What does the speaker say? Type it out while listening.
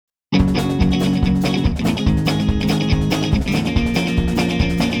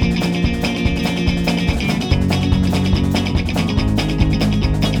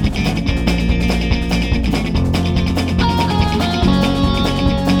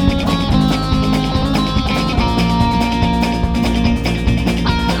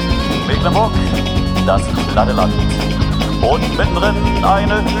glatte Land. Und mittendrin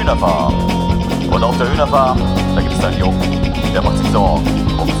eine Hühnerfarm. Und auf der Hühnerfarm, da gibt's einen Jungen, der macht sich Sorgen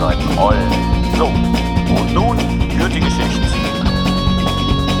um seinen Ollen. So, und nun führt die Geschichte.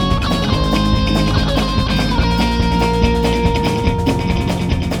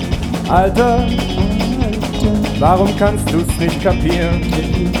 Alter, warum kannst du's nicht kapieren?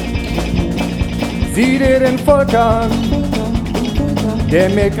 Sieh dir den Volk an, der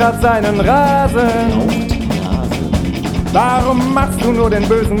mäht grad seinen Rasen. Warum machst du nur den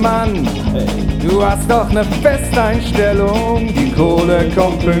bösen Mann? Du hast doch ne Festeinstellung, die Kohle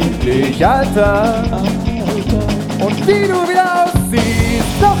kommt pünktlich, Alter. Und wie du wieder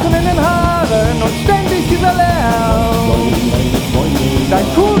aussiehst, Lochen in den Haaren und ständig dieser Lärm. Dein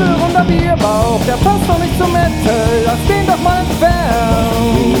cooler runder Bierbauch, der passt doch nicht zum Metal, lass den doch mal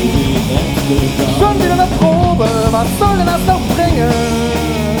entfernen. Schon wieder ne Probe, was soll denn das noch bringen?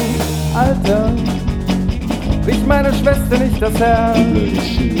 Alter, bricht meine Schwester nicht das Herz.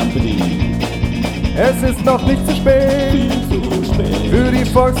 Es ist noch nicht zu spät für die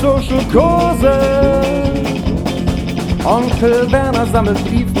Volkshochschulkurse. Onkel Werner sammelt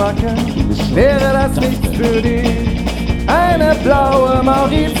Briefmarken, wäre das nichts für dich? Eine blaue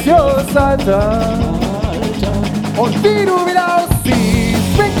Mauritius, Alter. Und wie du wieder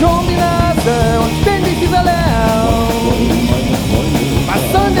aussiehst, winkt um die Nase und ständig dieser Lärm. Was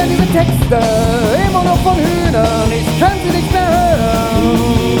sollen denn diese Texte, immer noch von Hühnern, ich kann sie nicht mehr hören.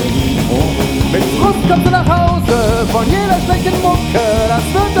 Mit Frust kommst du nach Hause, von jeder schlechten Mucke, das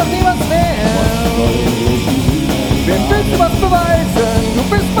wird doch nie was mehr. Wem willst du was beweisen, du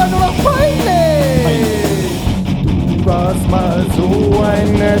bist bald nur noch peinlich. Du warst mal so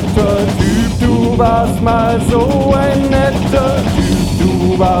ein netter Typ, du warst mal so ein netter Typ,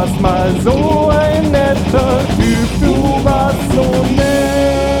 du warst mal so ein netter Typ, du warst so nett.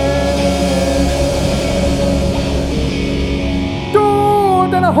 Du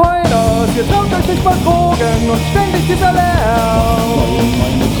und deine Heuners, ihr traut euch nicht mal Drogen und ständig dieser Lärm.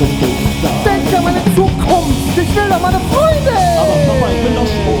 Denk an meine Zukunft, ich will doch meine Frau.